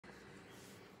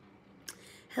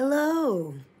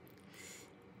Hello.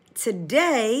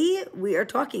 Today we are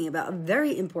talking about a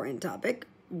very important topic,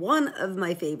 one of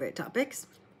my favorite topics,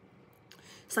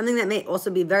 something that may also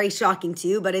be very shocking to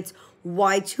you, but it's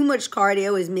why too much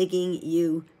cardio is making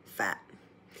you fat.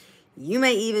 You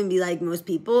may even be like most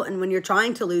people, and when you're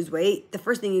trying to lose weight, the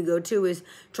first thing you go to is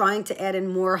trying to add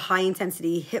in more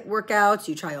high-intensity HIIT workouts.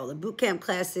 You try all the boot camp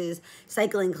classes,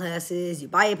 cycling classes, you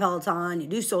buy a Peloton, you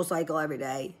do SoulCycle every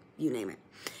day, you name it.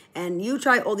 And you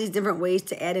try all these different ways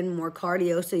to add in more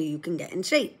cardio so you can get in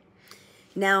shape.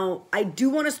 Now, I do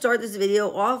want to start this video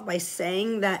off by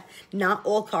saying that not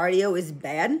all cardio is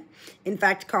bad. In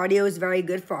fact, cardio is very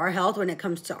good for our health when it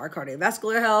comes to our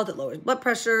cardiovascular health. It lowers blood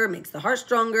pressure, makes the heart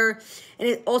stronger, and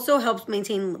it also helps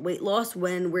maintain weight loss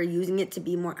when we're using it to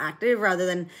be more active rather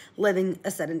than living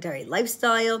a sedentary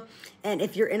lifestyle. And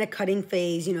if you're in a cutting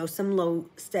phase, some low,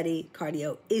 steady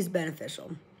cardio is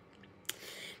beneficial.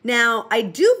 Now, I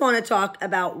do want to talk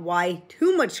about why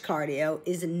too much cardio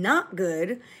is not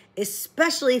good,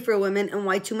 especially for women, and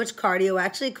why too much cardio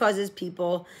actually causes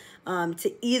people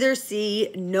to either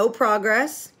see no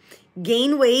progress,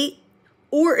 gain weight,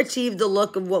 or achieve the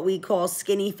look of what we call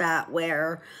skinny fat,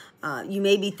 where you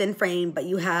may be thin-framed, but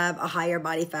you have a higher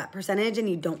body fat percentage and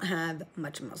you don't have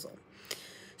much muscle.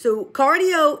 So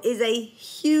cardio is a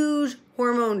huge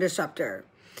hormone disruptor.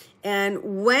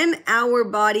 And when our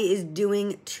body is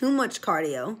doing too much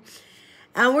cardio,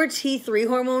 our T3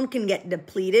 hormone can get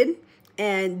depleted.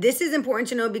 And this is important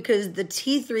to know because the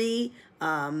T3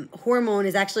 hormone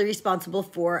is actually responsible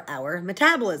for our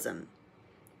metabolism.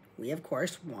 We, of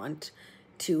course, want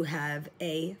to have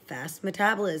a fast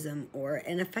metabolism or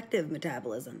an effective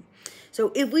metabolism.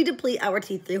 So if we deplete our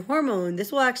T3 hormone,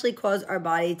 this will actually cause our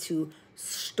body to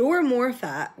store more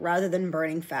fat rather than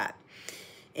burning fat.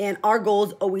 And our goal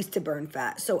is always to burn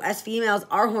fat. So as females,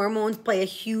 our hormones play a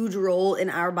huge role in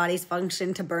our body's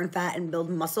function to burn fat and build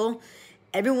muscle.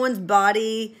 Everyone's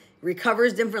body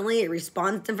recovers differently. It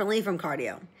responds differently from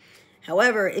cardio.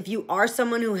 However, if you are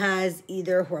someone who has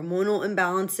either hormonal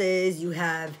imbalances, you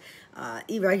have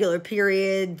irregular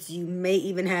periods, you may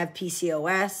even have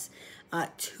PCOS,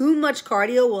 too much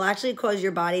cardio will actually cause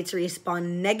your body to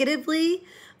respond negatively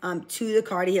to the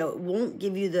cardio. It won't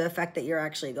give you the effect that you're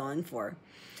actually going for.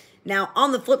 Now,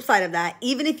 on the flip side of that,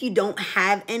 even if you don't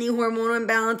have any hormonal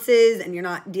imbalances and you're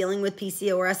not dealing with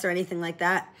PCOS or anything like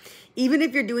that, even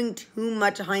if you're doing too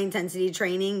much high-intensity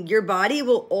training, your body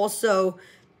will also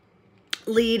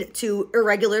lead to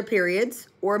irregular periods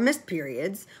or missed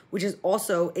periods, which is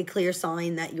also a clear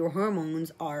sign that your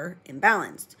hormones are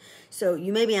imbalanced. So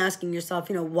you may be asking yourself,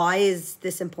 why is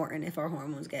this important if our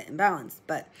hormones get imbalanced?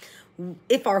 But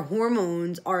if our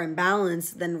hormones are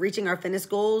imbalanced, then reaching our fitness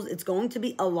goals, it's going to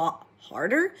be a lot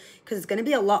harder because it's going to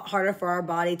be a lot harder for our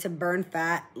body to burn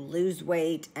fat, lose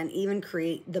weight, and even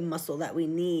create the muscle that we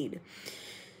need.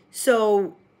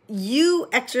 So you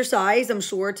exercise, I'm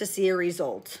sure, to see a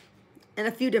result. And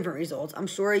a few different results. I'm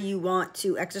sure you want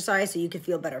to exercise so you can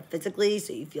feel better physically,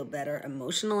 so you feel better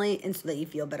emotionally, and so that you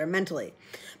feel better mentally.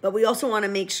 But we also want to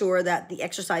make sure that the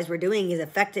exercise we're doing is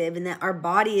effective and that our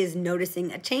body is noticing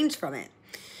a change from it.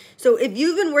 So if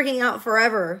you've been working out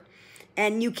forever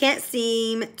and you can't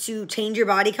seem to change your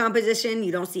body composition,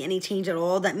 you don't see any change at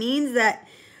all, that means that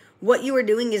what you are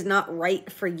doing is not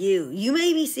right for you. You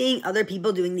may be seeing other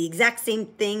people doing the exact same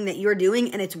thing that you're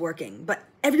doing and it's working, but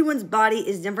everyone's body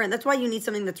is different. That's why you need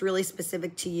something that's really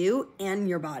specific to you and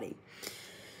your body.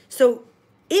 So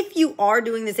if you are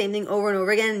doing the same thing over and over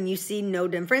again and you see no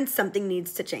difference, something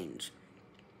needs to change.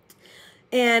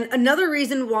 And another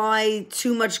reason why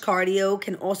too much cardio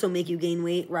can also make you gain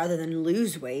weight rather than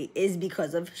lose weight is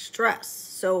because of stress.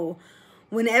 So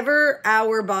whenever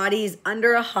our body is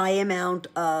under a high amount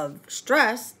of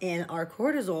stress and our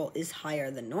cortisol is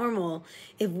higher than normal,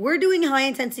 if we're doing high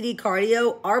intensity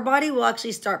cardio, our body will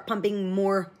actually start pumping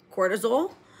more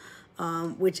cortisol,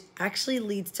 which actually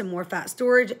leads to more fat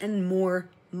storage and more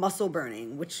muscle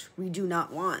burning, which we do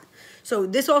not want. So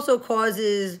this also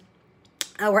causes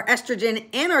our estrogen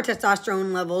and our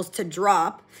testosterone levels to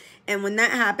drop. And when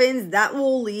that happens, that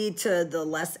will lead to the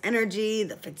less energy,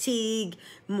 the fatigue,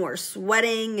 more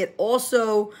sweating. It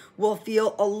also will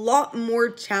feel a lot more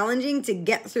challenging to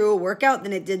get through a workout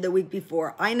than it did the week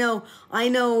before. I know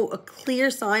a clear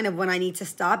sign of when I need to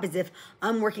stop is if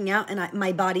I'm working out and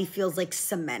my body feels like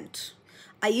cement.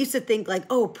 I used to think like,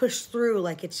 oh, push through,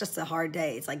 like it's just a hard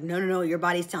day. It's like, no, your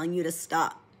body's telling you to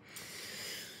stop.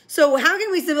 So how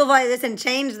can we simplify this and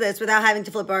change this without having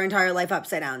to flip our entire life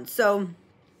upside down? So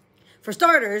for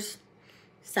starters,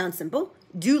 sounds simple,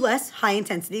 do less high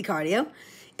intensity cardio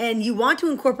and you want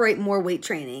to incorporate more weight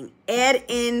training. Add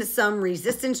in some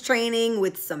resistance training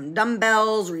with some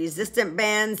dumbbells, resistant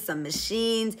bands, some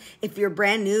machines. If you're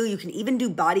brand new, you can even do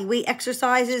body weight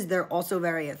exercises. They're also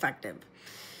very effective.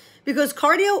 Because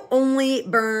cardio only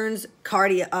burns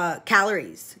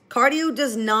calories. Cardio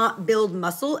does not build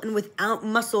muscle, and without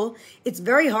muscle, it's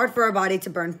very hard for our body to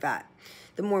burn fat.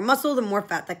 The more muscle, the more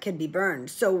fat that can be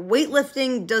burned. So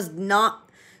weightlifting does not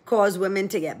cause women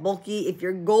to get bulky. If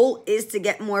your goal is to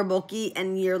get more bulky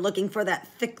and you're looking for that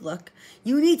thick look,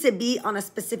 you need to be on a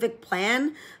specific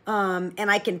plan. And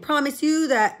I can promise you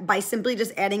that by simply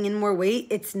just adding in more weight,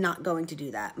 it's not going to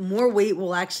do that. More weight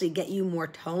will actually get you more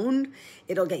toned.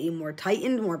 It'll get you more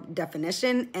tightened, more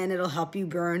definition, and it'll help you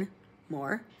burn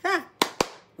more fat,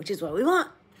 which is what we want.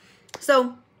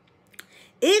 So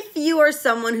if you are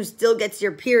someone who still gets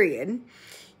your period,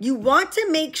 you want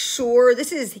to make sure,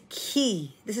 this is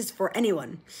key, this is for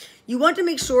anyone. You want to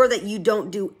make sure that you don't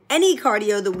do any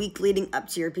cardio the week leading up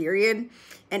to your period,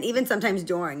 and even sometimes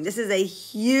during. This is a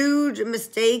huge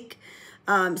mistake.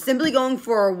 Simply going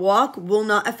for a walk will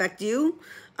not affect you.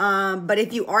 But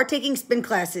if you are taking spin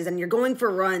classes and you're going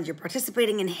for runs, you're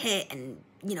participating in HIIT and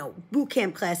boot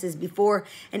camp classes before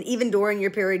and even during your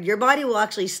period, your body will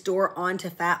actually store onto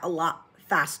fat a lot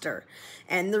faster.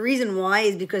 And the reason why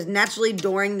is because naturally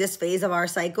during this phase of our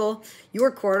cycle,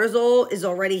 your cortisol is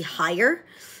already higher.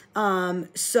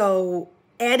 So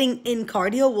adding in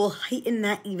cardio will heighten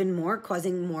that even more,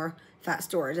 causing more fat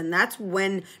storage. And that's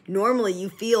when normally you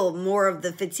feel more of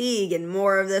the fatigue and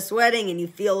more of the sweating and you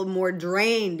feel more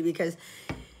drained because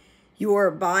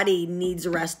your body needs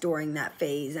rest during that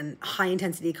phase, and high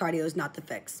intensity cardio is not the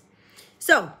fix.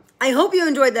 So I hope you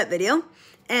enjoyed that video.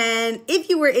 And if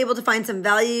you were able to find some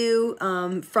value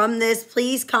from this,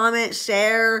 please comment,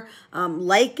 share,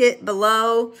 like it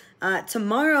below.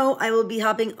 Tomorrow I will be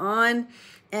hopping on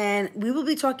and we will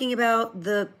be talking about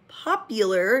the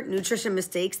popular nutrition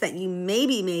mistakes that you may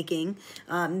be making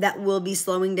that will be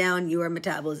slowing down your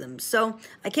metabolism. So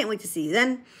I can't wait to see you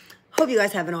then. Hope you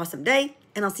guys have an awesome day,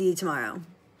 and I'll see you tomorrow.